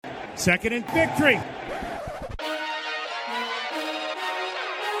Second and victory.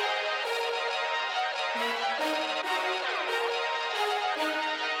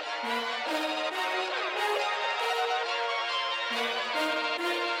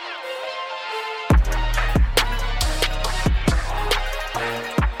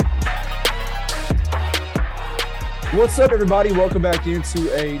 What's up, everybody? Welcome back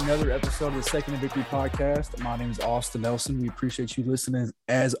into another episode of the Second and Victory podcast. My name is Austin Nelson. We appreciate you listening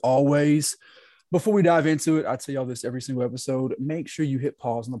as always. Before we dive into it, I tell y'all this every single episode. Make sure you hit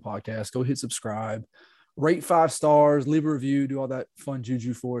pause on the podcast. Go hit subscribe. Rate 5 stars. Leave a review. Do all that fun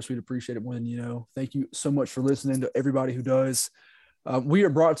juju for us. We'd appreciate it more than you know. Thank you so much for listening to everybody who does. We are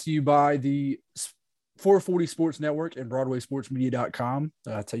brought to you by the 440 Sports Network and BroadwaySportsMedia.com.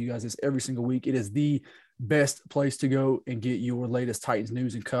 I tell you guys this every single week. It is the best place to go and get your latest Titans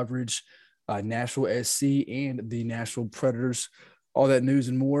news and coverage, Nashville SC and the Nashville Predators, all that news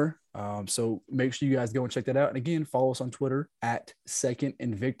and more. So make sure you guys go and check that out. And again, follow us on Twitter at Second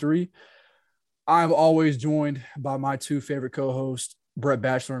and Victory. I'm always joined by my two favorite co-hosts, Brett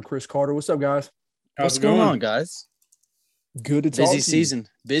Batchelor and Chris Carter. What's up, guys? What's going on, guys? Good to talk to you.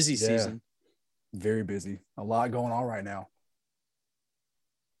 Busy season. Very busy. A lot going on right now.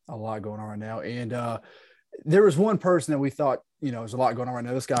 And there was one person that we thought, there's a lot going on right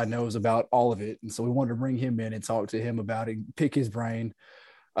now. This guy knows about all of it. And so we wanted to bring him in and talk to him about it, pick his brain.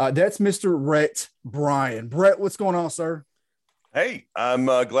 That's Mr. Rhett Bryan. Brett, what's going on, sir? Hey, I'm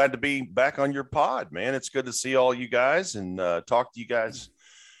glad to be back on your pod, man. It's good to see all you guys and talk to you guys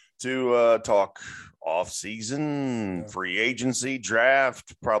to talk off-season, free agency,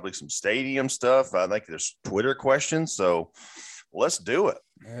 draft, probably some stadium stuff. I think there's Twitter questions, so let's do it.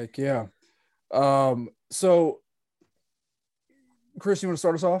 Heck yeah. So, Chris, you want to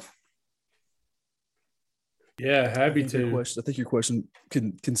start us off? Yeah, happy to. I think your question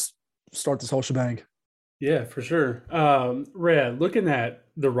can start this whole shebang. Yeah, for sure. Red, looking at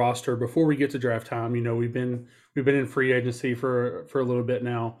the roster before we get to draft time, we've been in free agency for a little bit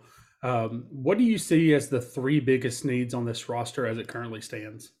now. What do you see as the three biggest needs on this roster as it currently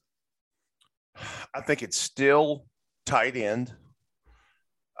stands? I think it's still tight end.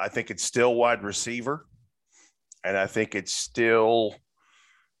 I think it's still wide receiver. And I think it's still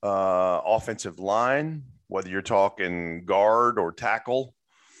offensive line, whether you're talking guard or tackle.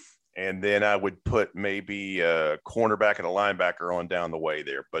 And then I would put maybe a cornerback and a linebacker on down the way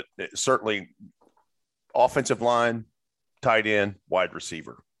there. But certainly offensive line, tight end, wide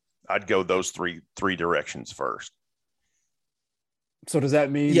receiver. I'd go those three directions first. So does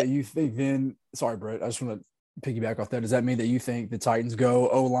that mean that you think then – sorry, Brett, I just want to piggyback off that. Does that mean that you think the Titans go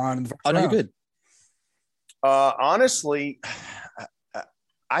O-line in the first round? No, you're good. Honestly,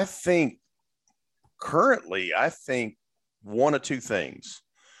 I think currently one of two things.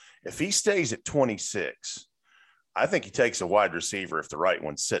 If he stays at 26, I think he takes a wide receiver if the right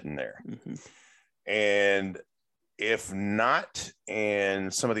one's sitting there. Mm-hmm. And if not,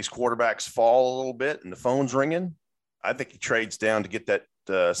 and some of these quarterbacks fall a little bit and the phone's ringing, I think he trades down to get that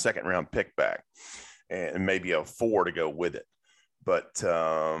second round pick back and maybe a 4 to go with it. But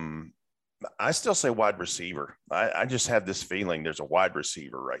I still say wide receiver. I just have this feeling there's a wide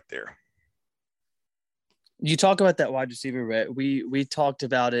receiver right there. You talk about that wide receiver, Rhett. We talked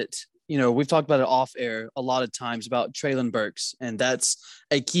about it. We've talked about it off air a lot of times about Treylon Burks, and that's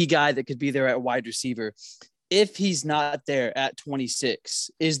a key guy that could be there at wide receiver. If he's not there at 26,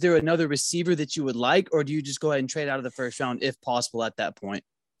 is there another receiver that you would like, or do you just go ahead and trade out of the first round if possible at that point?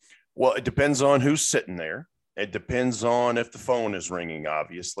 Well, it depends on who's sitting there. It depends on if the phone is ringing,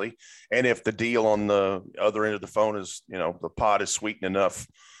 obviously, and if the deal on the other end of the phone is, the pot is sweet enough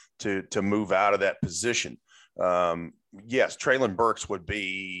to move out of that position. Yes, Treylon Burks would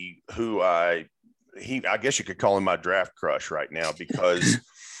be who I guess you could call him my draft crush right now because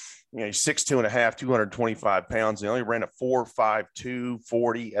he's 6'2.5", 225 pounds. He only ran a 4.52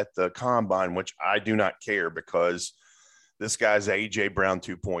 40 at the combine, which I do not care because this guy's AJ Brown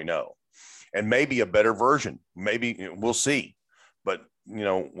 2.0 and maybe a better version. Maybe we'll see. But,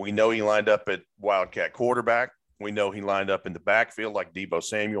 we know he lined up at Wildcat quarterback. We know he lined up in the backfield like Deebo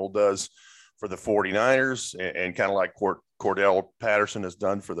Samuel does for the 49ers and kind of like Cordell Patterson has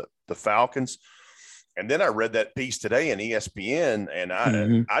done for the Falcons. And then I read that piece today in ESPN, and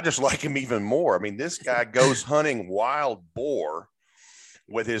I just like him even more. I mean, this guy goes hunting wild boar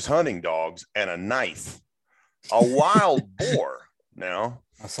with his hunting dogs and a knife. A wild boar now.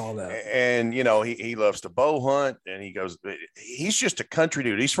 I saw that. And, he loves to bow hunt, and he's just a country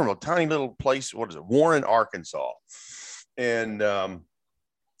dude. He's from a tiny little place, Warren, Arkansas. And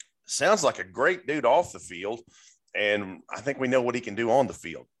sounds like a great dude off the field. And I think we know what he can do on the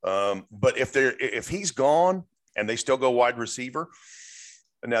field. But if he's gone and they still go wide receiver,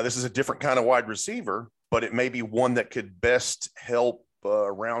 now this is a different kind of wide receiver, but it may be one that could best help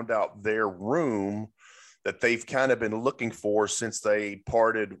round out their room that they've kind of been looking for since they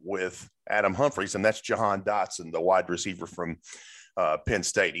parted with Adam Humphries, and that's Jahan Dotson, the wide receiver from Penn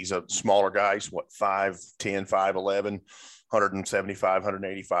State. He's a smaller guy. He's 5'10", 5'11", 175,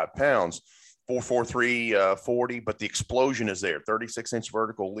 185 pounds, 4'3", 40, but the explosion is there, 36-inch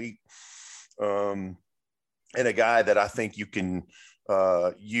vertical leap. And a guy that I think you can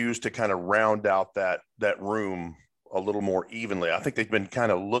use to kind of round out that room a little more evenly. I think they've been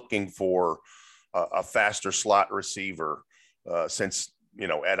kind of looking for a faster slot receiver since,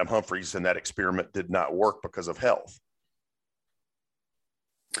 Adam Humphries and that experiment did not work because of health.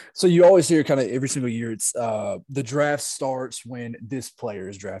 So you always hear kind of every single year, it's the draft starts when this player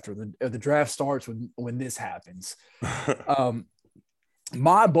is drafted, or the draft starts when this happens.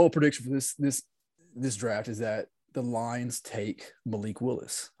 My bold prediction for this draft is that the Lions take Malik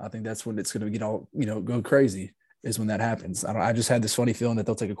Willis. I think that's when it's going to get all, go crazy, is when that happens. I just had this funny feeling that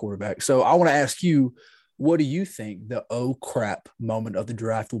they'll take a quarterback. So I want to ask you, what do you think the oh crap moment of the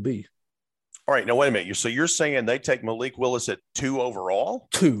draft will be? All right. Now, wait a minute. So you're saying they take Malik Willis at 2 overall?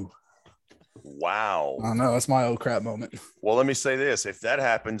 2. Wow. I know. That's my oh crap moment. Well, let me say this. If that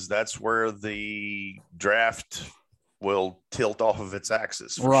happens, that's where the draft will tilt off of its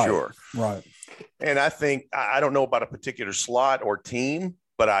axis for sure. Right. And I think, I don't know about a particular slot or team,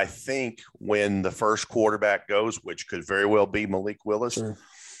 but I think when the first quarterback goes, which could very well be Malik Willis, Sure.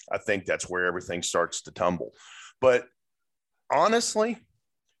 I think that's where everything starts to tumble. But honestly,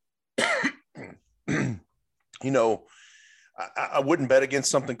 I wouldn't bet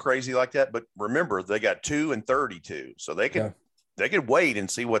against something crazy like that. But remember, they got 2 and 32, so they could wait and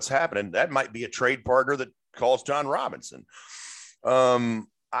see what's happening. That might be a trade partner that calls John Robinson. I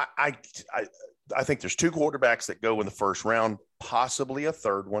think there's 2 quarterbacks that go in the first round, possibly a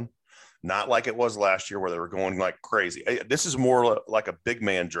third one. Not like it was last year where they were going like crazy. This is more like a big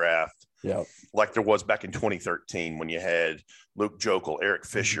man draft, like there was back in 2013 when you had Luke Jokel, Eric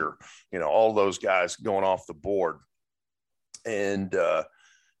Fisher, all those guys going off the board. And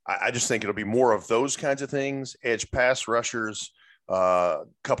I just think it'll be more of those kinds of things, edge pass rushers, a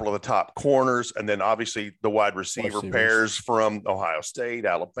couple of the top corners, and then obviously the wide receiver pairs from Ohio State,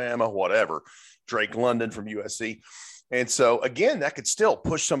 Alabama, whatever, Drake London from USC. And so, again, that could still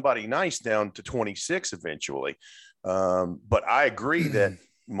push somebody nice down to 26 eventually. But I agree that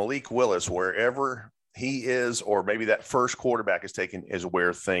Malik Willis, wherever he is, or maybe that first quarterback is taken, is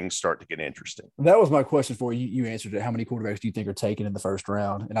where things start to get interesting. That was my question for you. You answered it. How many quarterbacks do you think are taken in the first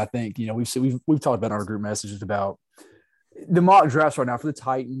round? And I think, we've talked about in our group messages about the mock drafts right now for the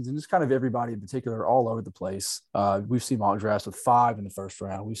Titans and just kind of everybody in particular all over the place. We've seen mock drafts with 5 in the first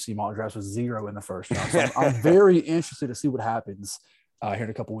round. We've seen mock drafts with 0 in the first round. So I'm very interested to see what happens here in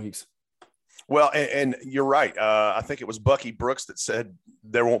a couple of weeks. Well, and you're right. I think it was Bucky Brooks that said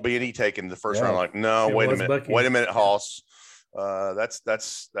there won't be any taken in the first round. Like, no, wait a minute, Hoss. That's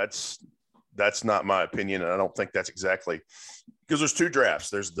not my opinion. And I don't think that's exactly – because there's 2 drafts.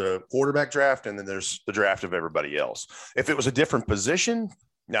 There's the quarterback draft, and then there's the draft of everybody else. If it was a different position,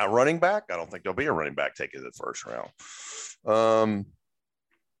 now running back, I don't think there'll be a running back taken in the first round.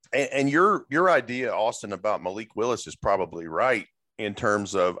 And your idea, Austin, about Malik Willis is probably right in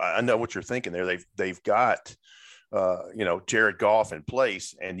terms of, I know what you're thinking there. They've got, Jared Goff in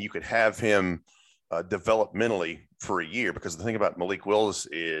place, and you could have him developmentally for a year, because the thing about Malik Willis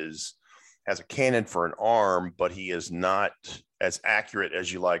has a cannon for an arm, but he is not as accurate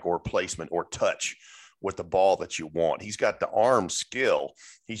as you like, or placement or touch with the ball that you want. He's got the arm skill.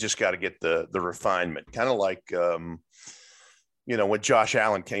 He's just got to get the refinement, kind of like, when Josh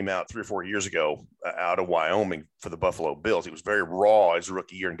Allen came out 3 or 4 years ago out of Wyoming for the Buffalo Bills. He was very raw his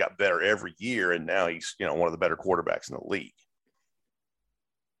rookie year and got better every year. And now he's, one of the better quarterbacks in the league.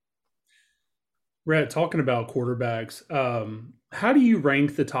 Rhett, talking about quarterbacks, how do you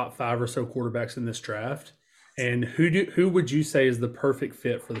rank the top 5 or so quarterbacks in this draft? And who would you say is the perfect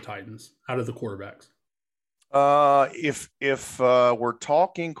fit for the Titans out of the quarterbacks? If we're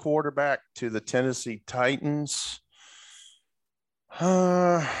talking quarterback to the Tennessee Titans,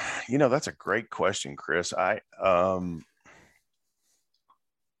 that's a great question, Chris. I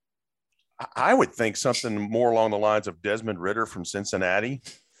would think something more along the lines of Desmond Ridder from Cincinnati.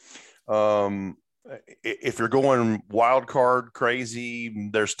 If you're going wild card crazy,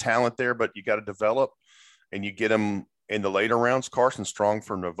 there's talent there, but you got to develop, and you get them in the later rounds. Carson Strong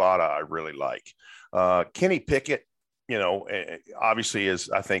from Nevada, I really like. Kenny Pickett, obviously is,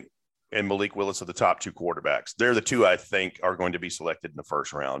 I think, and Malik Willis are the top two quarterbacks. They're the two I think are going to be selected in the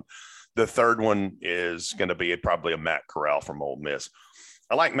first round. The third one is going to be probably a Matt Corral from Ole Miss.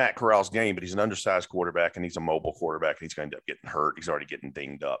 I like Matt Corral's game, but he's an undersized quarterback and he's a mobile quarterback and he's going to end up getting hurt. He's already getting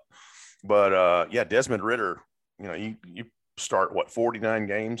dinged up. But Desmond Ridder, you start 49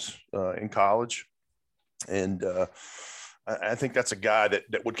 games in college. And I think that's a guy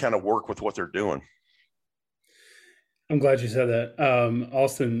that would kind of work with what they're doing. I'm glad you said that.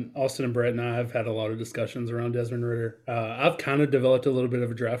 Austin and Brett and I have had a lot of discussions around Desmond Ridder. I've kind of developed a little bit of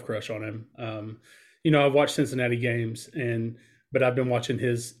a draft crush on him. I've watched Cincinnati games but I've been watching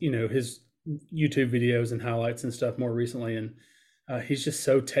his YouTube videos and highlights and stuff more recently. And he's just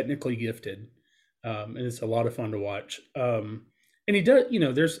so technically gifted. And it's a lot of fun to watch. And he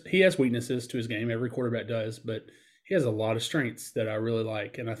does, he has weaknesses to his game. Every quarterback does, but he has a lot of strengths that I really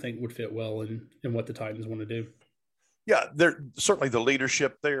like. And I think would fit well in what the Titans want to do. Yeah, there's certainly the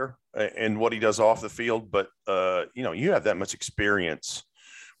leadership there and what he does off the field. But, you have that much experience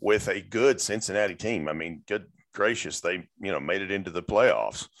with a good Cincinnati team. I mean, good gracious, they, made it into the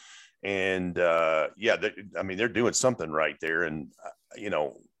playoffs. And, they're doing something right there. And,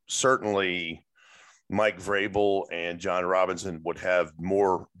 certainly Mike Vrabel and John Robinson would have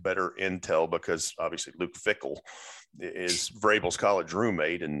better intel because obviously Luke Fickell is Vrabel's college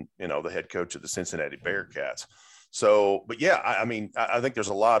roommate and, the head coach of the Cincinnati Bearcats. So, but yeah, I think there's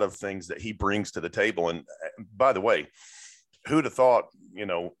a lot of things that he brings to the table. And by the way, who'd have thought,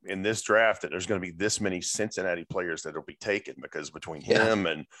 in this draft that there's going to be this many Cincinnati players that will be taken, because between him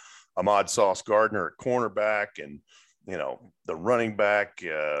and Ahmad Sauce Gardner at cornerback and, the running back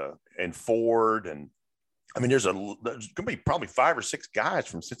and Ford. And there's going to be probably 5 or 6 guys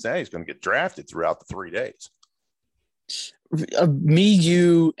from Cincinnati who's going to get drafted throughout the 3 days. Me,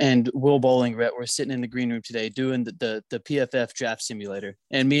 you, and Will Bowling were sitting in the green room today doing the PFF draft simulator,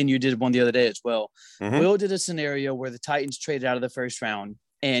 and me and you did one the other day as well. Mm-hmm. Will did a scenario where the Titans traded out of the first round,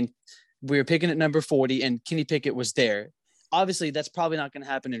 and we were picking at number 40, and Kenny Pickett was there. Obviously, that's probably not going to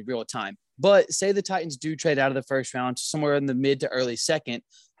happen in real time. But say the Titans do trade out of the first round, somewhere in the mid to early second,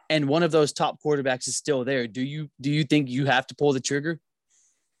 and one of those top quarterbacks is still there. Do you think you have to pull the trigger?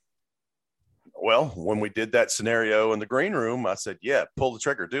 Well, when we did that scenario in the green room, I said, yeah, pull the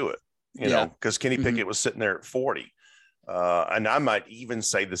trigger, do it, because Kenny Pickett was sitting there at 40. And I might even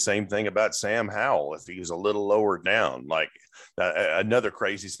say the same thing about Sam Howell if he was a little lower down, like another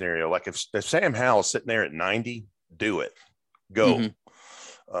crazy scenario. Like if Sam Howell's sitting there at 90, do it, go.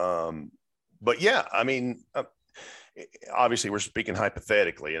 Mm-hmm. But yeah, obviously we're speaking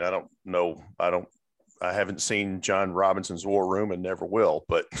hypothetically, and I haven't seen John Robinson's War Room and never will,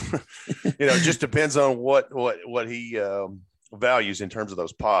 but it just depends on what he values in terms of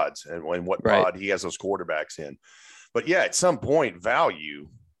those pods and what pod he has those quarterbacks in. But yeah, at some point value,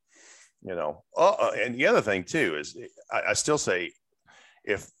 and the other thing too is I still say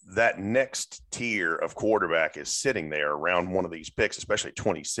if that next tier of quarterback is sitting there around one of these picks, especially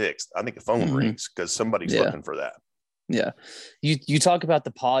 26, I think the phone rings because somebody's looking for that. Yeah. You talk about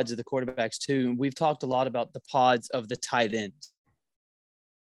the pods of the quarterbacks too. We've talked a lot about the pods of the tight ends.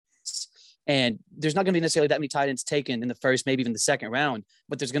 And there's not going to be necessarily that many tight ends taken in the first, maybe even the second round,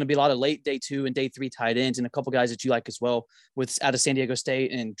 but there's going to be a lot of late day 2 and day 3 tight ends and a couple guys that you like as well out of San Diego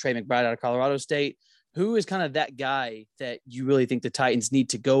State and Trey McBride out of Colorado State. Who is kind of that guy that you really think the Titans need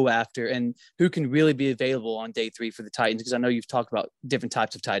to go after and who can really be available on day 3 for the Titans? Because I know you've talked about different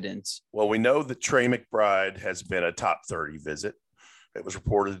types of tight ends. Well, we know that Trey McBride has been a top 30 visit. It was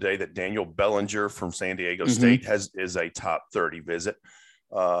reported today that Daniel Bellinger from San Diego State is a top 30 visit.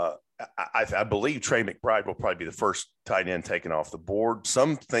 I believe Trey McBride will probably be the first tight end taken off the board.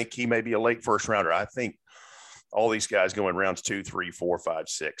 Some think he may be a late first rounder. I think all these guys go in rounds 2, 3, 4, 5,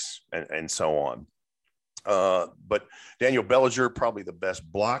 6, and so on. But Daniel Bellinger, probably the best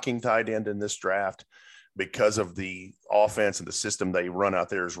blocking tight end in this draft because of the offense and the system they run out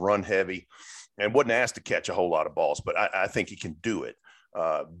there is run heavy and wasn't asked to catch a whole lot of balls, but I think he can do it.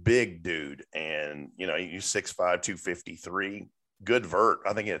 Big dude. And, he's 6'5", 253, good vert.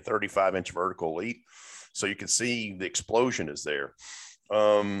 I think he had a 35-inch vertical leap. So you can see the explosion is there.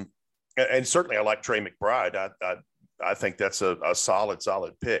 And certainly I like Trey McBride. I think that's a solid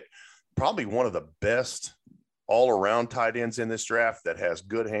pick. Probably one of the best all-around tight ends in this draft that has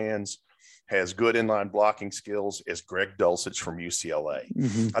good hands, has good inline blocking skills is Greg Dulcich from UCLA.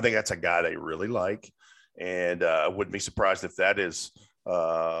 Mm-hmm. I think that's a guy they really like, and I wouldn't be surprised if that is,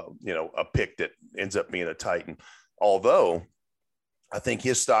 a pick that ends up being a Titan. Although I think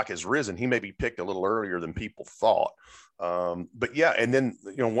his stock has risen. He may be picked a little earlier than people thought. But yeah, and then,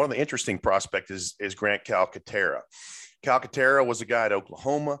 one of the interesting prospects is Grant Calcaterra. Calcaterra was a guy at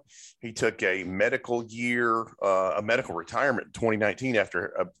Oklahoma. He took a medical retirement in 2019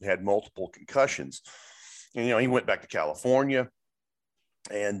 after had multiple concussions. And, he went back to California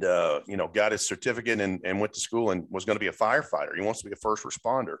and, got his certificate and went to school and was going to be a firefighter. He wants to be a first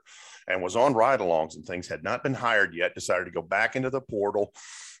responder and was on ride-alongs and things, had not been hired yet, decided to go back into the portal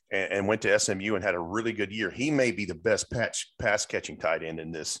and went to SMU and had a really good year. He may be the best pass catching tight end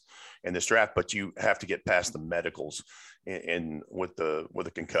in this draft, but you have to get past the medicals and with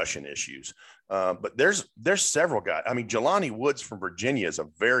the concussion issues. But there's several guys. I mean, Jelani Woods from Virginia is a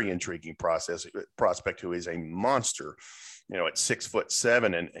very intriguing prospect who is a monster, at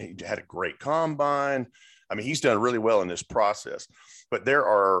 6'7", and he had a great combine. I mean, he's done really well in this process. But there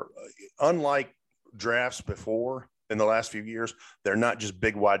are, unlike drafts before in the last few years, they're not just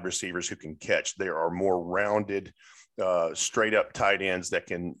big wide receivers who can catch. There are more rounded, straight up tight ends that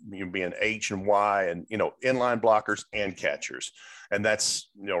can be an H and Y and, inline blockers and catchers. And that's,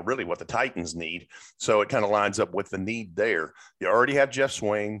 really what the Titans need. So it kind of lines up with the need there. You already have Jeff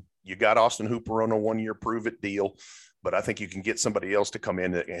Swain. You got Austin Hooper on a 1-year prove it deal, but I think you can get somebody else to come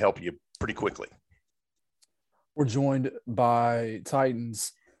in that can help you pretty quickly. We're joined by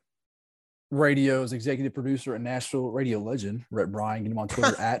Titans Radio's executive producer and Nashville radio legend, Rhett Bryan. Get him on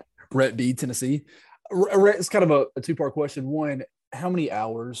Twitter at Rhett B Tennessee. Rhett, it's kind of a two-part question. One, how many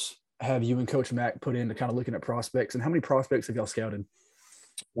hours have you and Coach Mack put into kind of looking at prospects, and how many prospects have y'all scouted?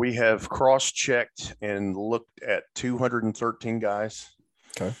 We have cross-checked and looked at 213 guys.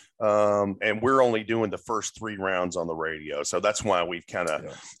 Okay. And we're only doing the first 3 rounds on the radio. So that's why we've kind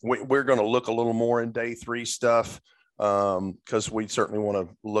of, we're going to look a little more in day 3 stuff. Because we certainly want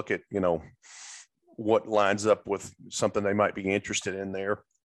to look at, what lines up with something they might be interested in there.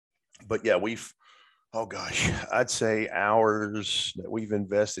 But yeah, I'd say hours that we've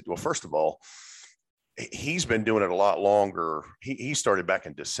invested. Well, first of all, he's been doing it a lot longer. He started back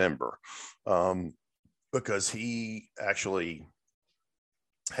in December because he actually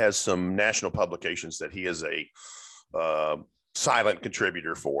has some national publications that he is a silent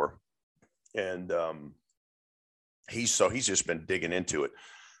contributor for. And, he's just been digging into it.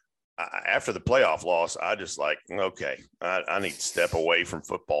 After the playoff loss, I just okay, I need to step away from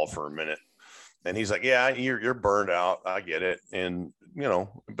football for a minute. And he's like, yeah, you're burned out. I get it. And,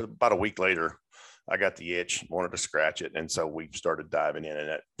 but about a week later, I got the itch, wanted to scratch it. And so we started diving in.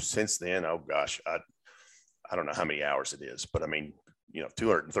 And since then, oh gosh, I don't know how many hours it is, but I mean,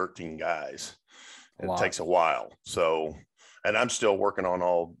 213 guys. It takes a while. So, and I'm still working on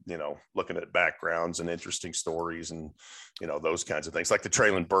all, looking at backgrounds and interesting stories and, those kinds of things, like the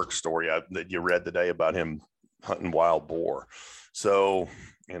Traylon Burks story that you read today about him hunting wild boar. So,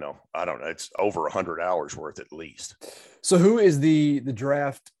 I don't know, it's over 100 hours worth at least. So who is the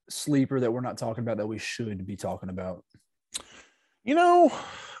draft sleeper that we're not talking about that we should be talking about? I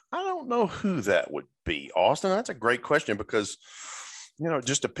don't know who that would be, Austin. That's a great question because, it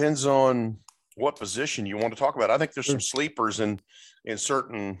just depends on what position you want to talk about. I think there's some sleepers in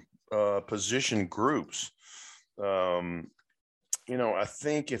certain position groups. I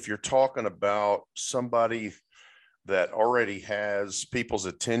think if you're talking about somebody that already has people's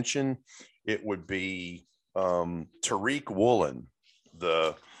attention, it would be Tariq Woolen,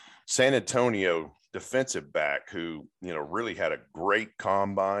 the San Antonio defensive back who, really had a great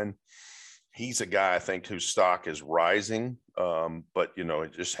combine. He's a guy I think whose stock is rising, but,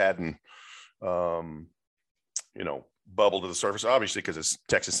 it just hadn't, bubble to the surface, obviously, because it's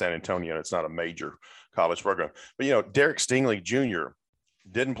Texas San Antonio and it's not a major college program. But, Derek Stingley Jr.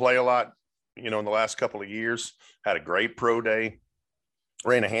 didn't play a lot, in the last couple of years, had a great pro day,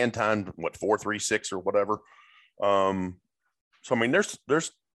 ran a hand time, 4.36 or whatever. So, I mean,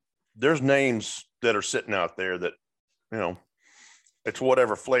 there's names that are sitting out there that, it's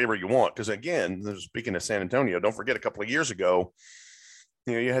whatever flavor you want. Because, again, speaking of San Antonio, don't forget a couple of years ago,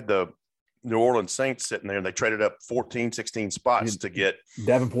 you had the New Orleans Saints sitting there and they traded up 14, 16 spots to get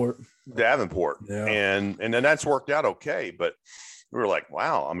Davenport. Yeah. And then that's worked out okay. But we were like,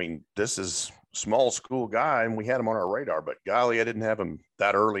 wow, I mean, this is small school guy and we had him on our radar, but golly, I didn't have him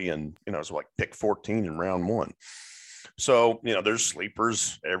that early. And, it was like pick 14 in round 1. So, there's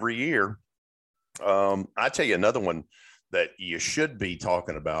sleepers every year. I tell you another one that you should be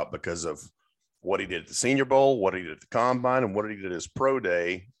talking about because of what he did at the Senior Bowl, what he did at the Combine, and what he did at his pro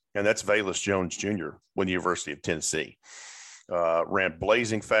day. And that's Velus Jones Jr. with the University of Tennessee. Ran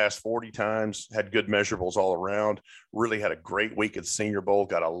blazing fast 40 times, had good measurables all around, really had a great week at the Senior Bowl,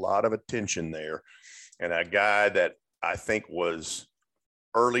 got a lot of attention there. And a guy that I think was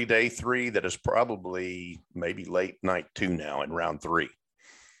early day 3 that is probably maybe late night 2 now in round 3.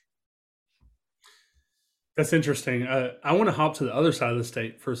 That's interesting. I want to hop to the other side of the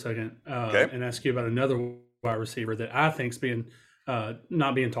state for a second Okay. and ask you about another wide receiver that I think's being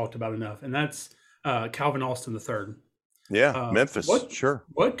not being talked about enough, and that's Calvin Austin III. Yeah, Memphis, sure.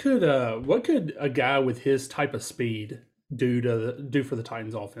 What could a guy with his type of speed do for the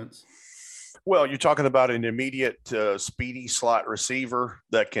Titans offense? Well, you're talking about an immediate, speedy slot receiver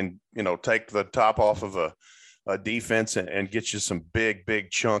that can, take the top off of a defense and get you some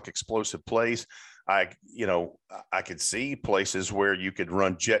big chunk explosive plays. I could see places where you could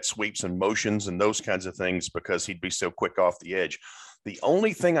run jet sweeps and motions and those kinds of things because he'd be so quick off the edge. The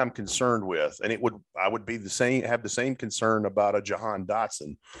only thing I'm concerned with, and I would be have the same concern about a Jahan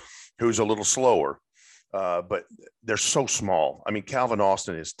Dotson, who's a little slower. But they're so small. I mean, Calvin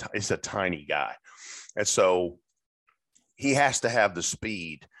Austin is a tiny guy. And so he has to have the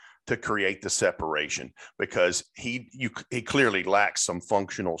speed to create the separation because he clearly lacks some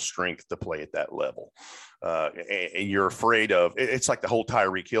functional strength to play at that level. And you're afraid of, it's like the whole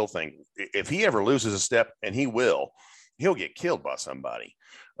Tyreek Hill thing. If he ever loses a step, and he'll get killed by somebody.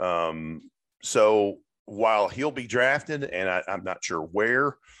 So while he'll be drafted, and I'm not sure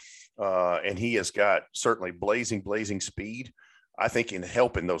where, and he has got certainly blazing speed, I think can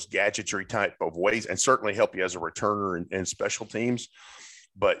help in those gadgetry type of ways and certainly help you as a returner in special teams.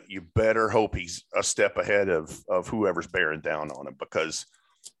 But you better hope he's a step ahead of whoever's bearing down on him because,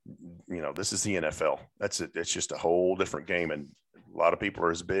 this is the NFL. It's just a whole different game. And a lot of people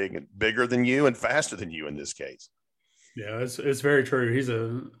are as big and bigger than you and faster than you in this case. Yeah, it's very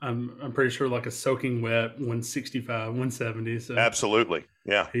true. I'm pretty sure like a soaking wet 165, 170. So absolutely.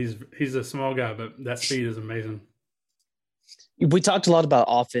 Yeah. He's a small guy, but that speed is amazing. We talked a lot about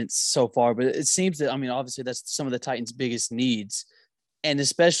offense so far, but it seems that, obviously that's some of the Titans' biggest needs. And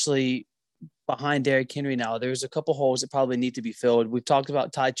especially behind Derrick Henry now, there's a couple holes that probably need to be filled. We've talked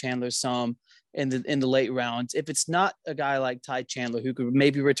about Ty Chandler some in the late rounds. If it's not a guy like Ty Chandler who could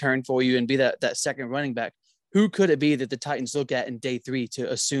maybe return for you and be that second running back, who could it be that the Titans look at in day 3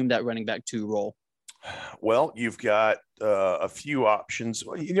 to assume that running back 2 role? Well, you've got a few options.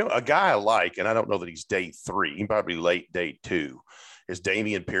 A guy I like, and I don't know that he's day 3, he probably late day 2, is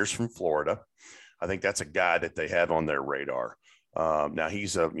Dameon Pierce from Florida. I think that's a guy that they have on their radar. Now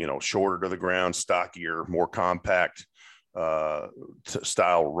he's a shorter to the ground, stockier, more compact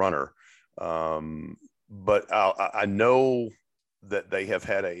style runner. But I know that they have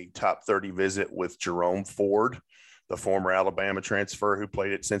had a top 30 visit with Jerome Ford, the former Alabama transfer who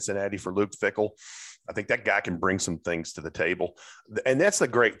played at Cincinnati for Luke Fickell. I think that guy can bring some things to the table. And that's the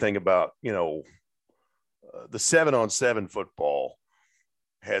great thing about, the 7-on-7 football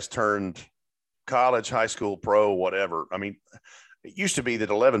has turned college, high school, pro, whatever. I mean, it used to be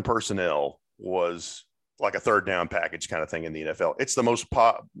that 11 personnel was like a third down package kind of thing in the NFL. It's the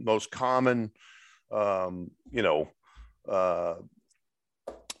most common,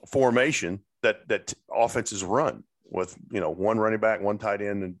 formation that offenses run with, one running back, one tight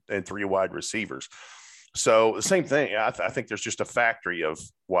end, and 3 wide receivers. So the same thing. I think there's just a factory of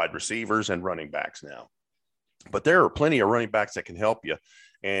wide receivers and running backs now, but there are plenty of running backs that can help you.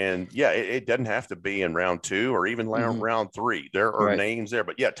 And yeah, it doesn't have to be in round 2 or even round 3. There are names there,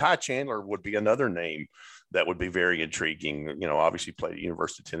 but yeah, Ty Chandler would be another name that would be very intriguing. Obviously played at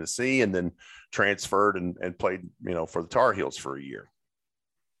University of Tennessee and then transferred and played, for the Tar Heels for a year.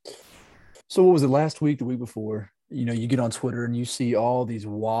 So what was it last week, the week before? You get on Twitter and you see all these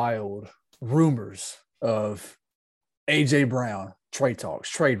wild rumors of AJ Brown, trade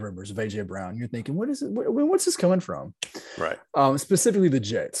rumors of AJ Brown. You're thinking, what's this coming from? Right. Specifically the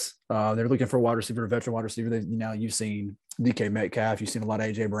Jets. They're looking for a wide receiver, a veteran wide receiver. You've seen DK Metcalf, you've seen a lot of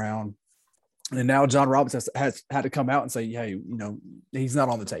AJ Brown. And now John Roberts has had to come out and say, hey, he's not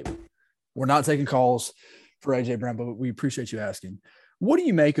on the table. We're not taking calls for AJ Brown, but we appreciate you asking. What do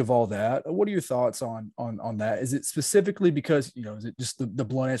you make of all that? What are your thoughts on that? Is it specifically because, is it just the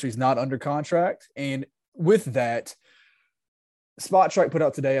blunt answer, he's not under contract? And with that, Spot Track put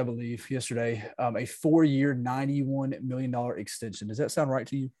out today, I believe, yesterday, a 4-year, $91 million extension. Does that sound right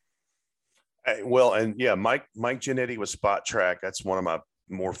to you? Well, and yeah, Mike Giannetti with Spot Track. That's one of my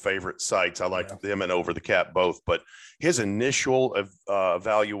more favorite sites. I like them and Over the Cap both. But his initial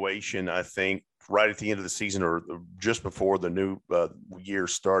evaluation, I think, right at the end of the season or just before the new year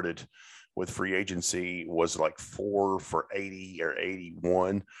started with free agency was like 4 for 80 or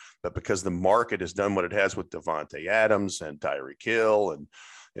 81. But because the market has done what it has with Devontae Adams and Tyreek Hill and,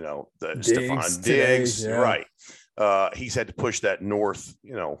 Stephon Diggs, right. He's had to push that north,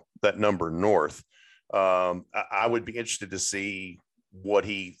 that number north. I would be interested to see what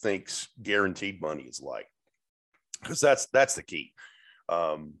he thinks guaranteed money is like, because that's the key.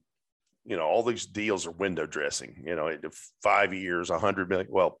 all these deals are window dressing, 5 years, 100 million,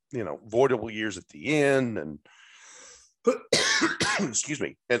 well, voidable years at the end and excuse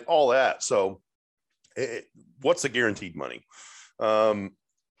me, and all that. So what's the guaranteed money?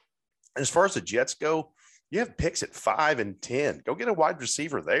 As far as the Jets go, you have picks at 5 and 10. Go get a wide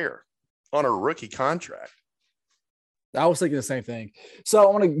receiver there on a rookie contract. I was thinking the same thing. So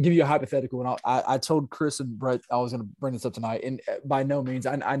I want to give you a hypothetical. And I told Chris and Brett I was going to bring this up tonight. And by no means,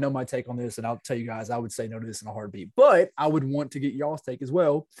 I know my take on this, and I'll tell you guys, I would say no to this in a heartbeat. But I would want to get y'all's take as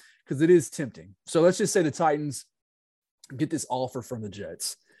well, because it is tempting. So let's just say the Titans get this offer from the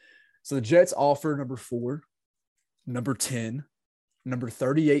Jets. So the Jets offer number 4, number 10, number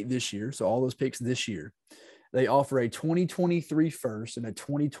 38 this year. So all those picks this year. They offer a 2023 first and a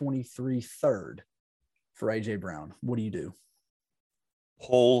 2023 third for AJ Brown. What do you do?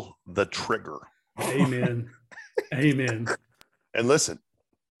 Pull the trigger. Amen. Amen. And listen,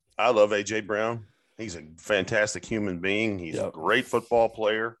 I love AJ Brown. He's a fantastic human being. He's a great football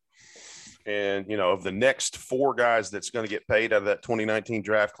player. And, of the next 4 guys that's going to get paid out of that 2019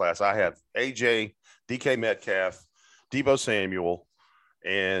 draft class, I have AJ, DK Metcalf, Deebo Samuel,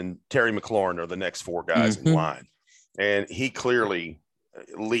 and Terry McLaurin are the next 4 guys in line. And he clearly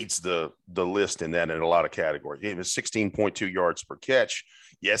leads the list in that in a lot of categories. He has 16.2 yards per catch.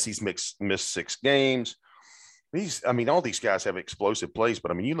 Yes, he's missed 6 games. All these guys have explosive plays,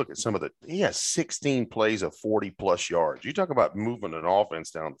 but you look at he has 16 plays of 40 plus yards. You talk about moving an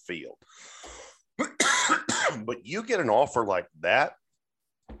offense down the field. But you get an offer like that,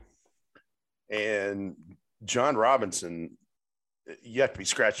 and John Robinson, you have to be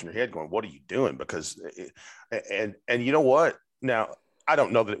scratching your head going, what are you doing? Because, and you know what? Now, I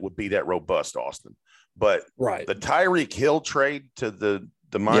don't know that it would be that robust, Austin, but the Tyreek Hill trade to the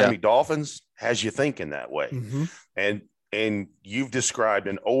Miami Dolphins has you thinking that way. Mm-hmm. And you've described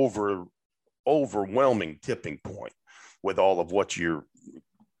an overwhelming tipping point with all of what you're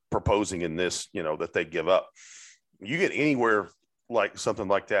proposing in this, that they give up. You get anywhere like something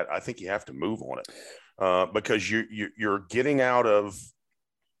like that, I think you have to move on it because you're getting out of,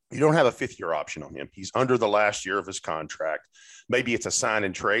 you don't have a 5th-year option on him. He's under the last year of his contract. Maybe it's a sign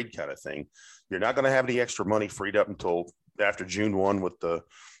and trade kind of thing. You're not going to have any extra money freed up until after June 1 with the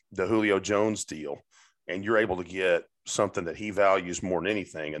Julio Jones deal. And you're able to get something that he values more than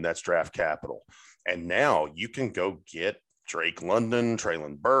anything, and that's draft capital. And now you can go get Drake London,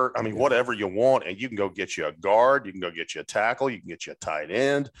 Traylon Burke, whatever you want, and you can go get you a guard, you can go get you a tackle, you can get you a tight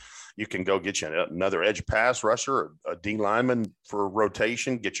end, you can go get you another edge pass rusher, a D lineman for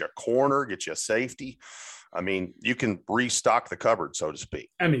rotation, get you a corner, get you a safety. You can restock the cupboard, so to speak.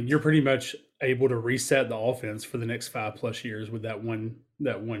 You're pretty much able to reset the offense for the next 5+ years with that one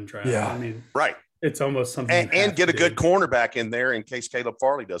draft. Yeah. Right. It's almost something. And get a good cornerback in there in case Caleb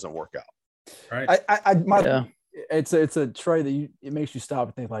Farley doesn't work out. Right. It's a trade that it makes you stop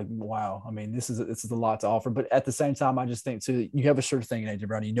and think like, wow. This is a lot to offer. But at the same time, I just think too, you have a sure thing in AJ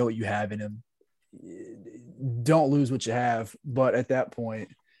Brown. You know what you have in him. Don't lose what you have. But at that point,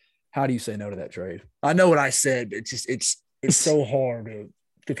 how do you say no to that trade? I know what I said, but it's so hard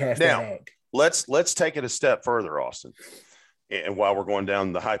to pass that up. Let's take it a step further, Austin. And while we're going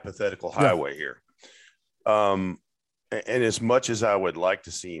down the hypothetical highway here, and as much as I would like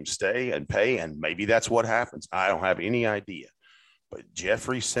to see him stay and pay, and maybe that's what happens, I don't have any idea. But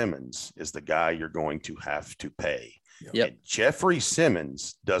Jeffrey Simmons is the guy you're going to have to pay. Yep. And Jeffrey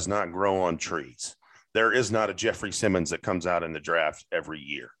Simmons does not grow on trees. There is not a Jeffrey Simmons that comes out in the draft every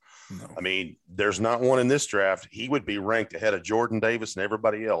year. No. There's not one in this draft. He would be ranked ahead of Jordan Davis and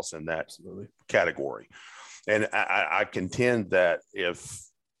everybody else in that category. And I contend that if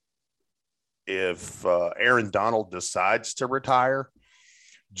Aaron Donald decides to retire,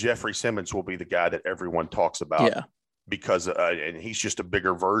 Jeffrey Simmons will be the guy that everyone talks about because and he's just a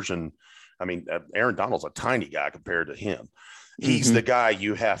bigger version. Aaron Donald's a tiny guy compared to him. He's the guy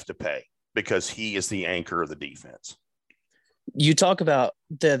you have to pay because he is the anchor of the defense. You talk about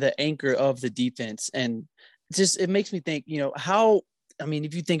the anchor of the defense, and it makes me think, how,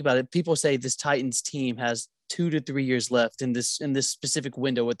 if you think about it, people say this Titans team has 2 to 3 years left in this specific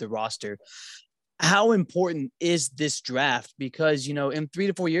window with the roster. How important is this draft? Because, in 3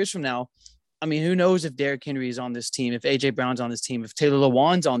 to 4 years from now, who knows if Derrick Henry is on this team, if AJ Brown's on this team, if Taylor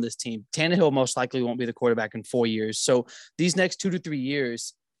Lewan's on this team. Tannehill most likely won't be the quarterback in 4 years. So these next 2 to 3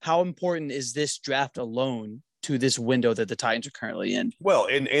 years, how important is this draft alone to this window that the Titans are currently in? Well,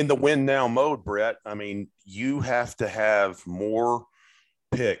 in the win now mode, Brett, you have to have more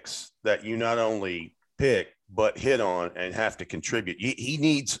picks that you not only pick, but hit on and have to contribute. He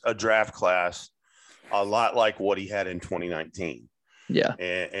needs a draft class a lot like what he had in 2019. Yeah.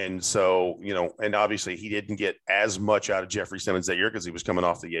 And so, you know, and obviously he didn't get as much out of Jeffrey Simmons that year because he was coming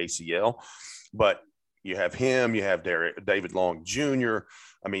off the ACL. But you have him, you have David Long Jr.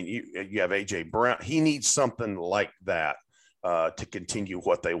 I mean, you have A.J. Brown. He needs something like that to continue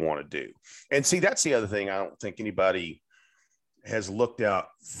what they want to do. And see, that's the other thing. I don't think anybody has looked out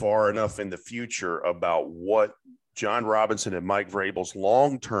far enough in the future about what John Robinson and Mike Vrabel's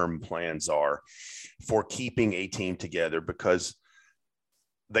long-term plans are for keeping a team together, because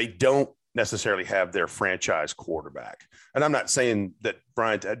they don't necessarily have their franchise quarterback. And I'm not saying that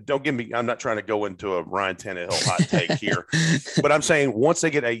I'm not trying to go into a Ryan Tannehill hot take here, but I'm saying once they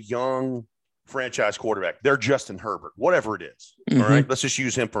get a young franchise quarterback, they're Justin Herbert, whatever it is. All right. Let's just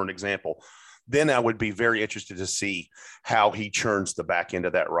use him for an example. Then I would be very interested to see how he churns the back end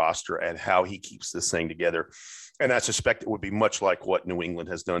of that roster and how he keeps this thing together. And I suspect it would be much like what New England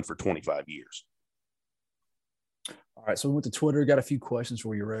has done for 25 years. All right, so we went to Twitter, got a few questions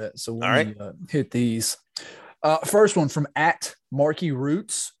for you, Rhett. So we'll hit these. First one from @Marky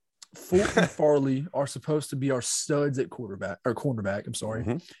Roots. Fulton and Farley are supposed to be our studs at cornerback. I'm sorry.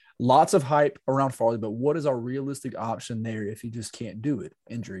 Mm-hmm. Lots of hype around Farley, but what is our realistic option there if he just can't do it?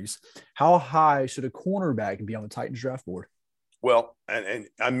 Injuries. How high should a cornerback be on the Titans draft board? Well, and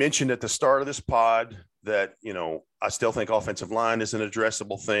I mentioned at the start of this pod that, you know, I still think offensive line is an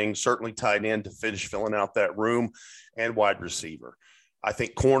addressable thing, certainly tight end to finish filling out that room, and wide receiver. I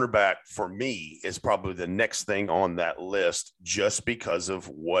think cornerback for me is probably the next thing on that list, just because of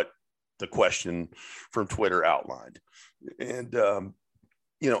what the question from Twitter outlined. And,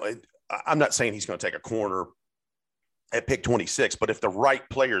 you know, I'm not saying he's going to take a corner at pick 26, but if the right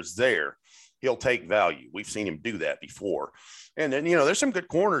player's there, he'll take value. We've seen him do that before. And then, you know, there's some good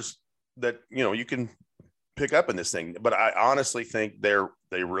corners that, you know, you can pick up in this thing. But I honestly think they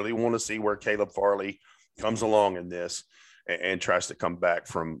really want to see where Caleb Farley comes along in this and tries to come back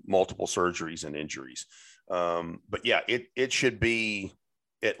from multiple surgeries and injuries. But yeah, it should be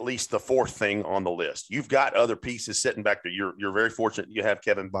at least the fourth thing on the list. You've got other pieces sitting back there. You're very fortunate you have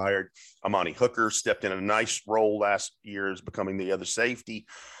Kevin Byard. Amani Hooker stepped in a nice role last year as becoming the other safety.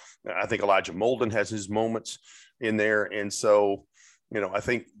 I think Elijah Molden has his moments in there. And so, you know, I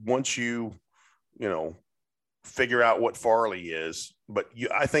think once you know, figure out what Farley is, but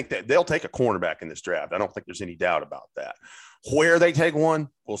I think that they'll take a cornerback in this draft. I don't think there's any doubt about that. Where they take one,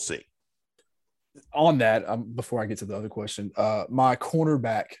 we'll see. On that, before I get to the other question, my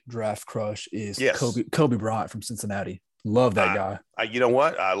cornerback draft crush is Kobe Bryant from Cincinnati. Love that guy. You know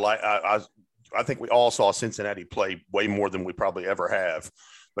what? I think we all saw Cincinnati play way more than we probably ever have,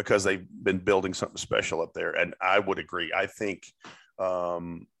 because they've been building something special up there. And I would agree. I think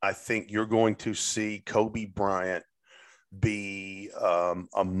you're going to see Kobe Bryant be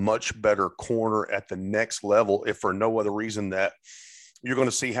a much better corner at the next level, if for no other reason that you're going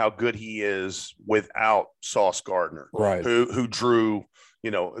to see how good he is without Sauce Gardner, right? Who drew, you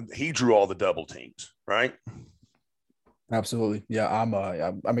know, he drew all the double teams, right? Absolutely. Yeah,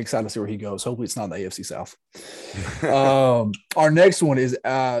 I'm excited to see where he goes. Hopefully it's not in the AFC South. Our next one is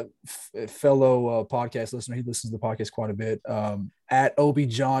a fellow podcast listener. He listens to the podcast quite a bit. @Obi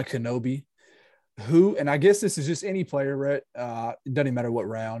John Kenobi, who, and I guess this is just any player, Rhett. It doesn't matter what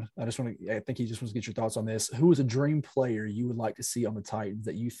round. I think he just wants to get your thoughts on this. Who is a dream player you would like to see on the Titans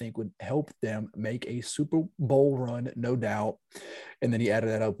that you think would help them make a Super Bowl run, no doubt? And then he added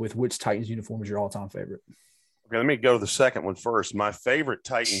that up with which Titans uniform is your all-time favorite? Okay, let me go to the second one first. My favorite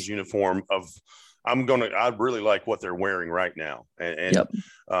Titans uniform I really like what they're wearing right now. And yep.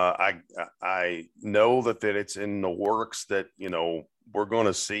 I know that it's in the works that, you know, we're going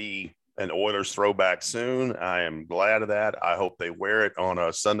to see an Oilers throwback soon. I am glad of that. I hope they wear it on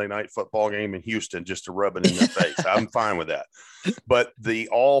a Sunday night football game in Houston just to rub it in their face. I'm fine with that. But the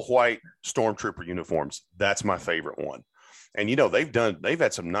all white Stormtrooper uniforms, that's my favorite one. And, you know, they've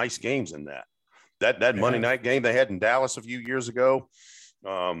had some nice games in that Monday night game they had in Dallas a few years ago.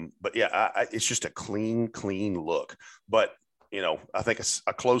 But yeah, it's just a clean look. But, you know, I think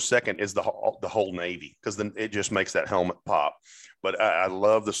a close second is the whole Navy, because then it just makes that helmet pop. But I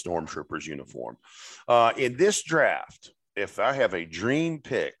love the Stormtroopers uniform. In this draft, if I have a dream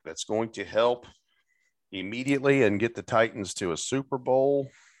pick that's going to help immediately and get the Titans to a Super Bowl,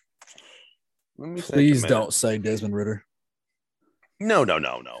 let me please don't say Desmond Ridder. No.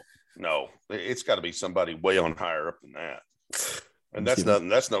 It's got to be somebody way on higher up than that. And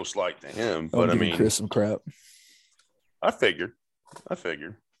that's no slight to him. But I mean, Chris some crap. I figured.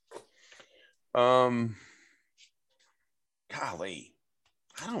 Golly,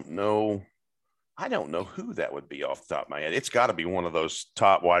 I don't know who that would be off the top of my head. It's got to be one of those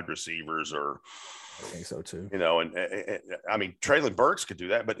top wide receivers, or I think so too. You know, and I mean, Traylon Burks could do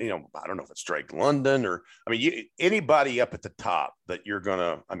that, but, you know, I don't know if it's Drake London or, I mean, anybody up at the top that you're going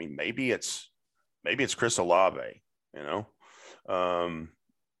to, I mean, maybe it's Chris Olave, you know.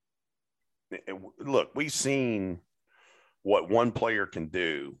 Look, we've seen what one player can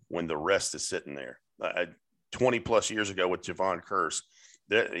do when the rest is sitting there. 20 plus years ago with Javon Curse,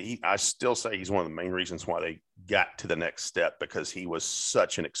 I still say he's one of the main reasons why they got to the next step, because he was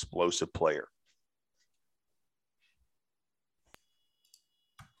such an explosive player.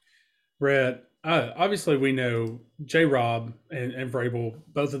 Brett, obviously we know J-Rob and Vrabel,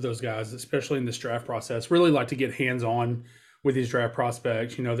 both of those guys, especially in this draft process, really like to get hands-on with these draft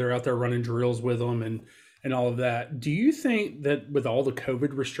prospects. You know, they're out there running drills with them and all of that. Do you think that with all the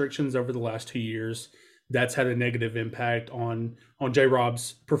COVID restrictions over the last 2 years, that's had a negative impact on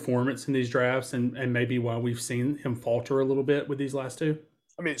J-Rob's performance in these drafts and maybe why we've seen him falter a little bit with these last two?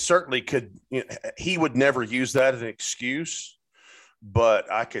 I mean, it certainly could. You know, he would never use that as an excuse,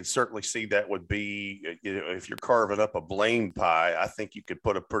 but I could certainly see that would be, you know, if you're carving up a blame pie, I think you could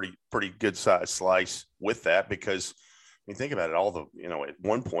put a pretty good sized slice with that, because I mean, think about it. You know, at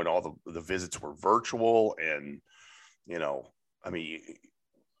one point, all the visits were virtual, and, you know, I mean,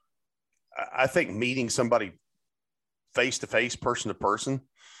 I think meeting somebody face to face, person to person,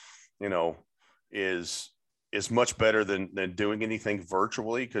 you know, is much better than doing anything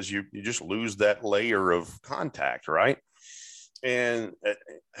virtually, because you just lose that layer of contact, right? And,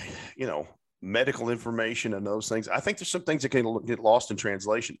 you know, medical information and those things. I think there's some things that can get lost in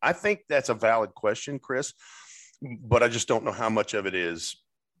translation. I think that's a valid question, Chris, but I just don't know how much of it is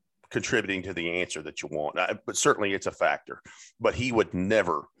contributing to the answer that you want. But certainly it's a factor. But he would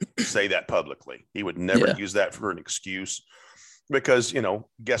never say that publicly. He would never use that for an excuse, because, you know,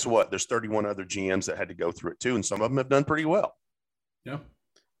 guess what? There's 31 other GMs that had to go through it too, and some of them have done pretty well. Yeah.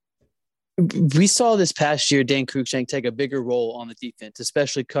 We saw this past year Dan Cruikshank take a bigger role on the defense,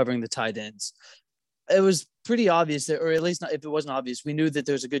 especially covering the tight ends. It was pretty obvious that, or at least not, if it wasn't obvious, we knew that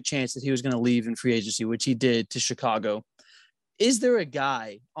there was a good chance that he was going to leave in free agency, which he did to Chicago. Is there a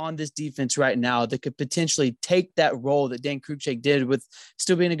guy on this defense right now that could potentially take that role that Dan Cruikshank did, with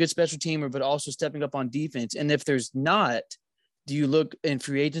still being a good special teamer, but also stepping up on defense? And if there's not, do you look in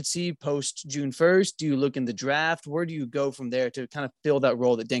free agency post June 1st? Do you look in the draft? Where do you go from there to kind of fill that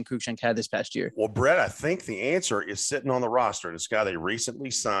role that Dan Cruikshank had this past year? Well, Brett, I think the answer is sitting on the roster, and it's a guy they recently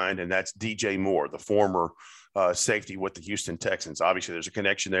signed, and that's DJ Moore, the former safety with the Houston Texans. Obviously, there's a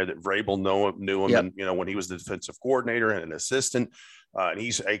connection there that Vrabel knew him, and, you know, when he was the defensive coordinator and an assistant, and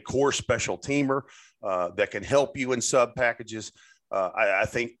he's a core special teamer that can help you in sub packages. I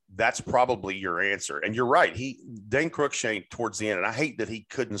think that's probably your answer. And you're right. Dan Cruikshank towards the end, and I hate that he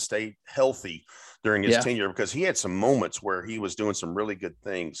couldn't stay healthy during his tenure, because he had some moments where he was doing some really good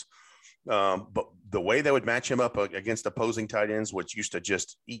things. But the way they would match him up against opposing tight ends, which used to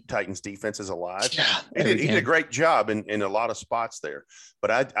just eat Titans defenses alive, he did a great job in a lot of spots there.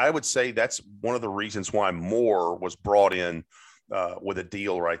 But I would say that's one of the reasons why Moore was brought in with a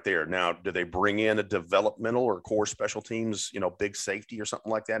deal right there. Now, do they bring in a developmental or core special teams, you know, big safety or something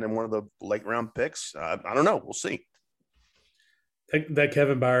like that in one of the late round picks? I don't know. We'll see. That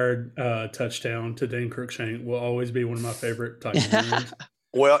Kevin Byard touchdown to Dan Cruikshank will always be one of my favorite Titans.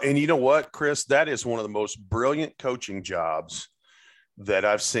 Well, and you know what, Chris, that is one of the most brilliant coaching jobs that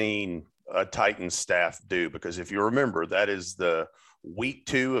I've seen a Titans staff do, because if you remember, that is the week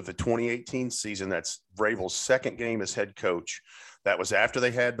 2 of the 2018 season. That's Vrabel's second game as head coach. That was after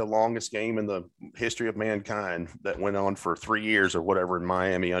they had the longest game in the history of mankind that went on for 3 years or whatever in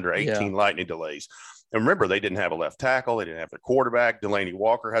Miami under 18 lightning delays. And remember, they didn't have a left tackle. They didn't have their quarterback. Delaney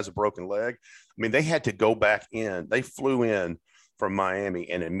Walker has a broken leg. I mean, they had to go back in. They flew in from Miami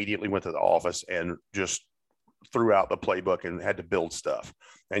and immediately went to the office and just threw out the playbook and had to build stuff.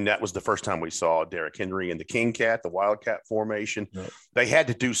 And that was the first time we saw Derrick Henry in the King Cat, the Wildcat formation. Yep. They had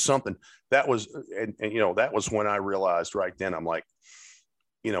to do something. That was, and you know, that was when I realized right then, I'm like,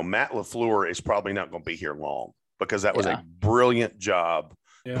 you know, Matt LaFleur is probably not going to be here long, because that was a brilliant job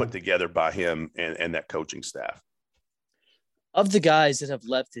put together by him and that coaching staff. Of the guys that have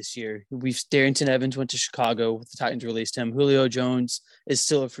left this year, Darrington Evans went to Chicago. The Titans released him. Julio Jones is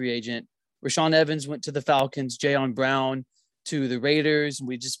still a free agent. Rashaan Evans went to the Falcons. Jayon Brown to the Raiders.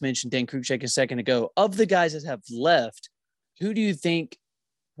 We just mentioned Dan Cruikshank a second ago. Of the guys that have left, who do you think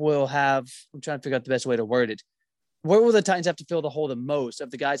will have – I'm trying to figure out the best way to word it. Where will the Titans have to fill the hole the most of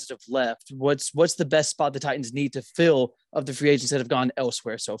the guys that have left? What's the best spot the Titans need to fill of the free agents that have gone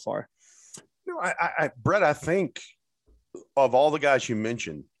elsewhere so far? You know, Brett, I think of all the guys you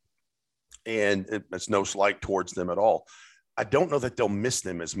mentioned, and it's no slight towards them at all, I don't know that they'll miss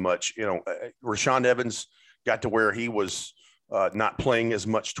them as much. Rashaan Evans got to where he was not playing as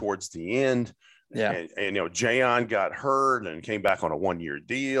much towards the end. Yeah. And Jayon got hurt and came back on a 1-year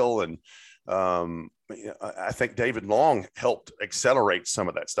deal. And I think David Long helped accelerate some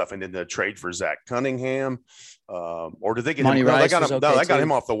of that stuff. And then the trade for Zach Cunningham, or did they get Monty him? Rice They got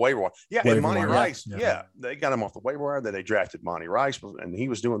him off the waiver wire. Yeah, Waiver and Monty wire, Rice. yeah. Yeah, they got him off the waiver wire. Then they drafted Monty Rice, and he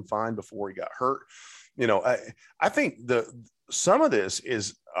was doing fine before he got hurt. I think some of this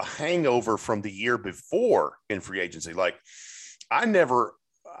is a hangover from the year before in free agency. Like, I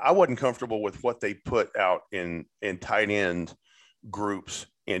wasn't comfortable with what they put out in tight end groups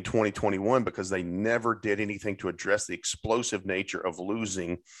in 2021 because they never did anything to address the explosive nature of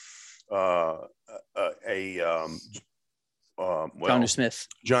losing Jonnu Smith.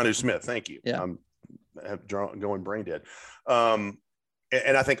 Jonnu Smith. Thank you. Yeah. I'm going brain dead.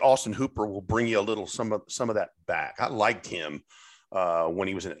 And I think Austin Hooper will bring you a little some of that back. I liked him when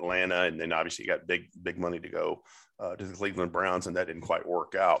he was in Atlanta, and then obviously he got big money to go to the Cleveland Browns, and that didn't quite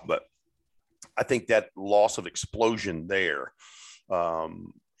work out. But I think that loss of explosion there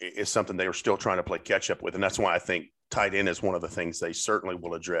is something they were still trying to play catch up with, and that's why I think tight end is one of the things they certainly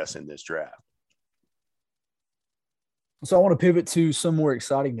will address in this draft. So I want to pivot to some more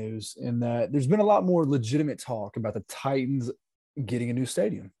exciting news in that there's been a lot more legitimate talk about the Titans getting a new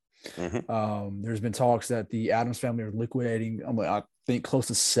stadium. Mm-hmm. There's been talks that the Adams family are liquidating, I think, close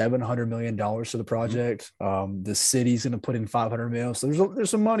to $700 million to the project. The city's going to put in $500 million. So there's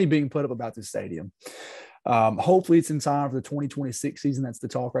some money being put up about this stadium. Hopefully it's in time for the 2026 season. That's the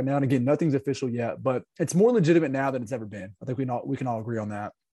talk right now. And again, nothing's official yet, but it's more legitimate now than it's ever been. I think we can all agree on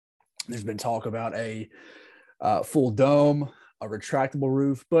that. There's been talk about a full dome, a retractable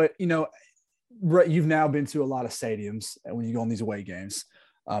roof, but you've now been to a lot of stadiums when you go on these away games.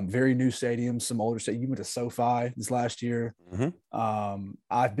 Very new stadiums, some older stadiums. You went to SoFi this last year. Mm-hmm.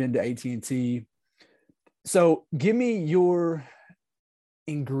 I've been to AT&T. So give me your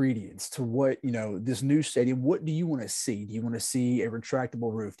ingredients to what, this new stadium. What do you want to see? Do you want to see a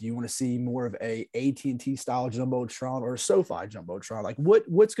retractable roof? Do you want to see more of a AT&T style Jumbotron or a SoFi Jumbotron? Like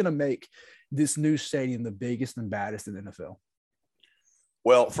what's going to make this new stadium the biggest and baddest in the NFL?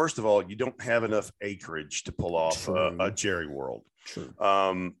 Well, first of all, you don't have enough acreage to pull off a Jerry World. True.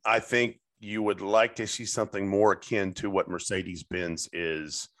 I think you would like to see something more akin to what Mercedes-Benz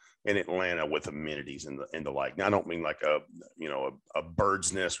is in Atlanta with amenities and the like. Now, I don't mean like a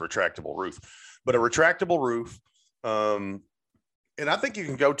bird's nest retractable roof, but a retractable roof. And I think you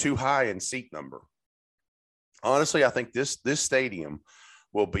can go too high in seat number. Honestly, I think this stadium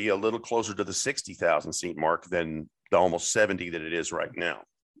will be a little closer to the 60,000 seat mark than the almost 70 that it is right now.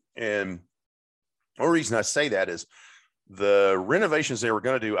 And the only reason I say that is the renovations they were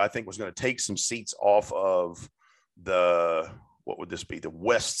going to do, I think, was going to take some seats off of the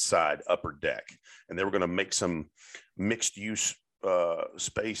west side upper deck. And they were going to make some mixed use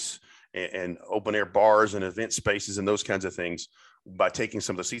space and open air bars and event spaces and those kinds of things by taking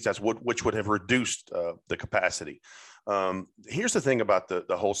some of the seats out, which would have reduced the capacity. Here's the thing about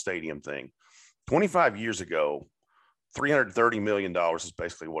the whole stadium thing. 25 years ago, $330 million is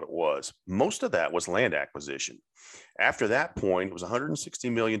basically what it was. Most of that was land acquisition. After that point, it was $160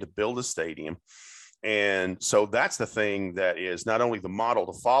 million to build a stadium. And so that's the thing that is not only the model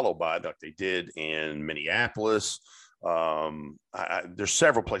to follow by, like they did in Minneapolis. There's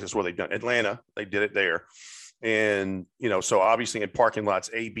several places where they've done Atlanta. They did it there. And, so obviously in parking lots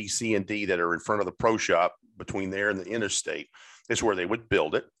A, B, C, and D that are in front of the pro shop between there and the interstate is where they would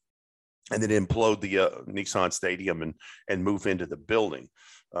build it. And then implode the Nissan Stadium and move into the building.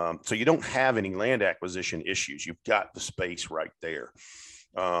 So you don't have any land acquisition issues. You've got the space right there.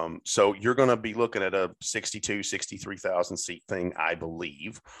 So you're going to be looking at a 63,000 seat thing, I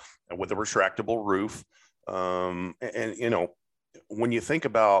believe, with a retractable roof. And when you think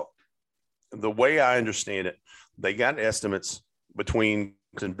about the way I understand it, they got estimates between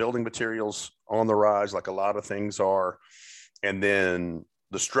building materials on the rise, like a lot of things are, and then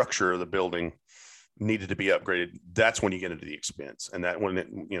the structure of the building needed to be upgraded. That's when you get into the expense. And that when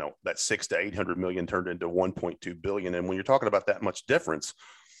that 600 to 800 million turned into 1.2 billion. And when you're talking about that much difference,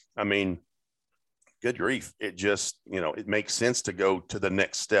 I mean, good grief. It just, it makes sense to go to the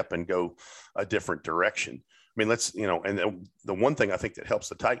next step and go a different direction. I mean, and the one thing I think that helps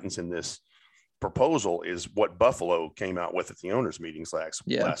the Titans in this proposal is what Buffalo came out with at the owners meetings last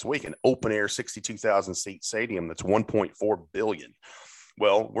week, an open air 62,000 seat stadium. That's 1.4 billion.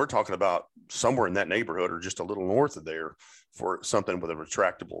 Well, we're talking about somewhere in that neighborhood or just a little north of there for something with a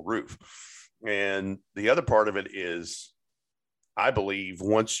retractable roof. And the other part of it is, I believe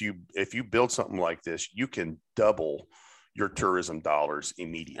if you build something like this, you can double your tourism dollars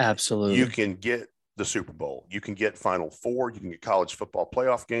immediately. Absolutely. You can get the Super Bowl. You can get Final Four. You can get college football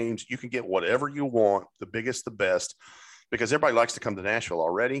playoff games. You can get whatever you want, the biggest, the best, because everybody likes to come to Nashville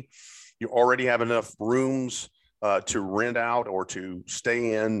already. You already have enough rooms to rent out or to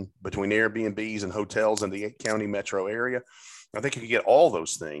stay in between Airbnbs and hotels in the 8-county metro area. I think you can get all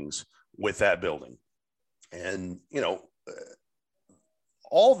those things with that building. And,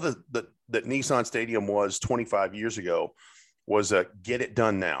 all that Nissan Stadium was 25 years ago was a get it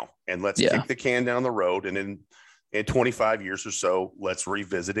done now. And let's kick the can down the road. And in 25 years or so, let's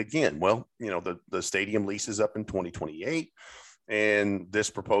revisit again. Well, the stadium lease is up in 2028. And this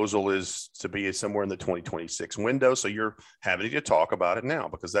proposal is to be somewhere in the 2026 window. So you're having to talk about it now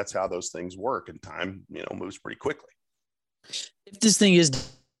because that's how those things work. And time, moves pretty quickly. If this thing is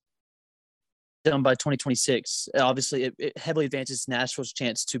done by 2026, obviously it heavily advances Nashville's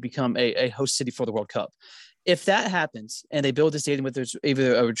chance to become a host city for the World Cup. If that happens and they build a stadium with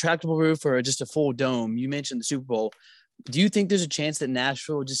either a retractable roof or just a full dome, you mentioned the Super Bowl. Do you think there's a chance that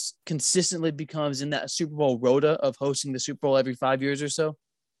Nashville just consistently becomes in that Super Bowl rota of hosting the Super Bowl every 5 years or so?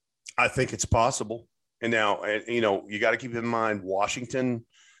 I think it's possible. And now, you got to keep in mind, Washington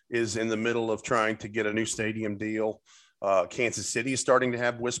is in the middle of trying to get a new stadium deal. Kansas City is starting to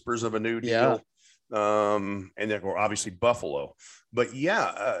have whispers of a new deal. And then obviously Buffalo. But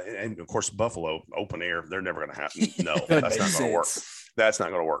and of course, Buffalo, open air, they're never going to happen. No, that's not going to work. That's not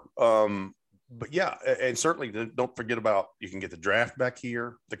going to work. But yeah, and certainly don't forget about, you can get the draft back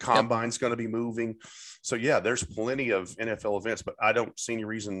here. The combine's going to be moving. So yeah, there's plenty of NFL events, but I don't see any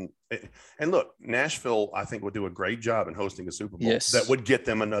reason. And look, Nashville, I think would do a great job in hosting a Super Bowl. Yes. That would get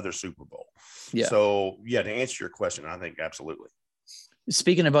them another Super Bowl. Yeah. So yeah, to answer your question, I think absolutely.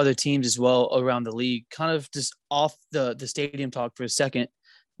 Speaking of other teams as well around the league, kind of just off the stadium talk for a second,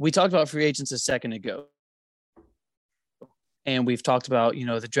 we talked about free agents a second ago. And we've talked about,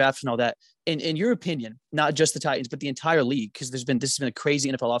 the draft and all that. In your opinion, not just the Titans, but the entire league, because this has been a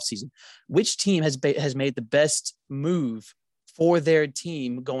crazy NFL offseason. Which team has made the best move for their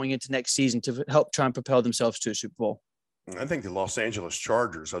team going into next season to help try and propel themselves to a Super Bowl? I think the Los Angeles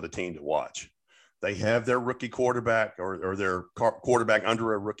Chargers are the team to watch. They have their rookie quarterback or their quarterback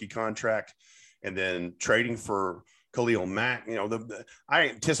under a rookie contract, and then trading for Khalil Mack. I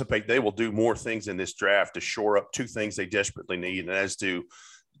anticipate they will do more things in this draft to shore up two things they desperately need, and that is to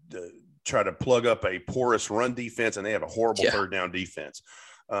try to plug up a porous run defense, and they have a horrible third down defense.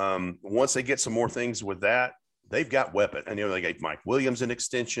 Once they get some more things with that, they've got weapon. And they gave Mike Williams an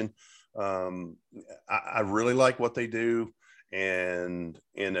extension. I really like what they do. And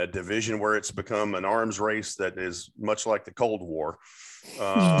in a division where it's become an arms race that is much like the Cold War,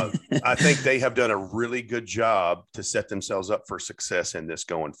 I think they have done a really good job to set themselves up for success in this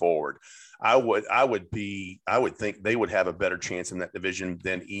going forward. I would think they would have a better chance in that division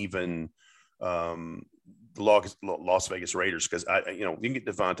than even Las Vegas Raiders, because you can get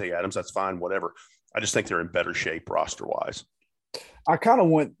Devontae Adams, that's fine, whatever. I just think they're in better shape roster wise. I kind of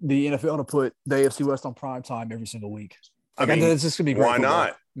want the NFL to put the AFC West on prime time every single week. I mean, it's just gonna be great. Why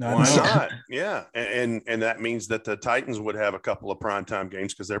not? Why not? Yeah, and that means that the Titans would have a couple of primetime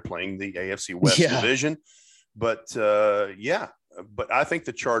games because they're playing the AFC West division. But but I think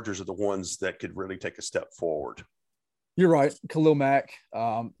the Chargers are the ones that could really take a step forward. You're right, Khalil Mack,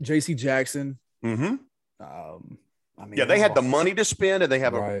 J.C. Jackson. Mm-hmm. They had the money to spend, and they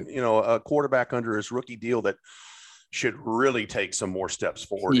have a quarterback under his rookie deal that should really take some more steps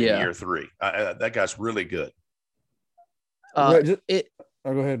forward in year 3. That guy's really good. Go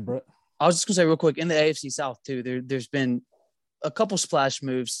ahead, Brett. I was just gonna say real quick, in the AFC South too, there's been a couple splash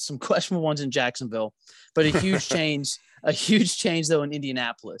moves, some questionable ones in Jacksonville, but a huge change though in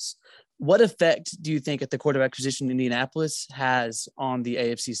Indianapolis. What effect do you think at the quarterback position in Indianapolis has on the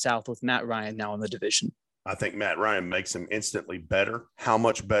AFC South with Matt Ryan now in the division? I think Matt Ryan makes him instantly better. How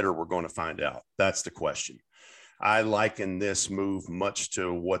much better, we're going to find out. That's the question. I liken this move much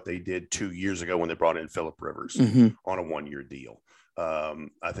to what they did 2 years ago when they brought in Phillip Rivers on a 1-year deal.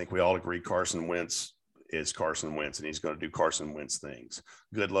 I think we all agree Carson Wentz is Carson Wentz, and he's going to do Carson Wentz things.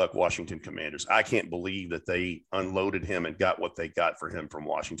 Good luck, Washington Commanders. I can't believe that they unloaded him and got what they got for him from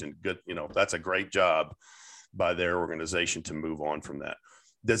Washington. Good, that's a great job by their organization to move on from that.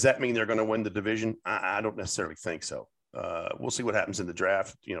 Does that mean they're going to win the division? I don't necessarily think so. We'll see what happens in the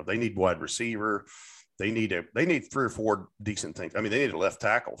draft. They need wide receiver. They need 3 or 4 decent things. I mean, they need a left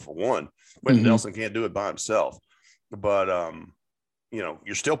tackle for one. Quentin Nelson can't do it by himself. But,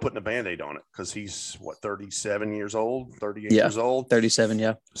 you're still putting a Band-Aid on it because he's, 37 years old, 38 years old? 37,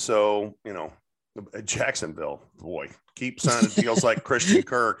 yeah. So, Jacksonville, boy, keep signing deals like Christian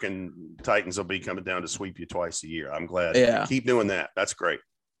Kirk, and Titans will be coming down to sweep you twice a year. I'm glad. Yeah. Keep doing that. That's great.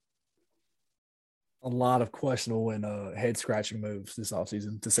 A lot of questionable and head scratching moves this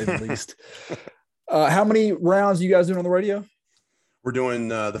offseason, to say the least. How many rounds are you guys doing on the radio? We're doing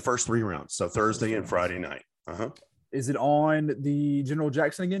the first 3 rounds, so Thursday and Friday night. Is it on the General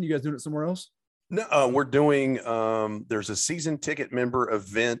Jackson again? You guys doing it somewhere else? No, we're doing there's a season ticket member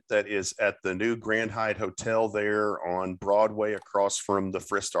event that is at the new Grand Hyatt Hotel there on Broadway across from the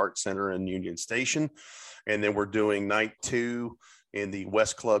Frist Art Center in Union Station. And then we're doing night 2 in the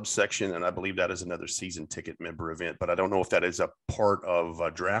West Club section, and I believe that is another season ticket member event, but I don't know if that is a part of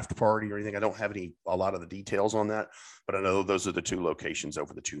a draft party or anything. I don't have a lot of the details on that, but I know those are the 2 locations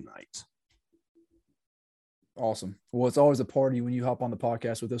over the 2 nights. Awesome. Well, it's always a party when you hop on the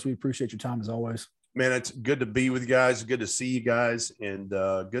podcast with us. We appreciate your time as always. Man, it's good to be with you guys. Good to see you guys, and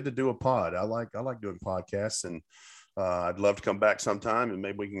good to do a pod. I like doing podcasts, and I'd love to come back sometime, and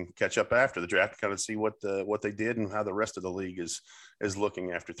maybe we can catch up after the draft, kind of see what they did and how the rest of the league is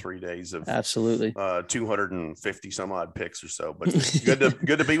looking after 3 days of absolutely 250 some odd picks or so. But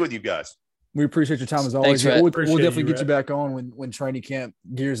good to be with you guys. We appreciate your time as always. Thanks, we'll definitely get you back on when training camp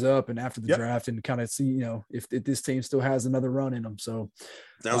gears up and after the Yep. draft, and kind of see, if this team still has another run in them. So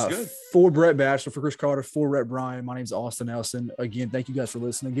Sounds good. For Brett Batchelor, for Chris Carter, for Rhett Bryan, my name's Austin Nelson. Again, thank you guys for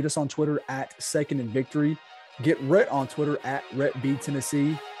listening. Get us on Twitter at Second and Victory. Get Rhett on Twitter at Rhett B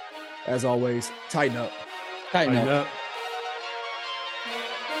Tennessee. As always, tighten up. tighten up. up.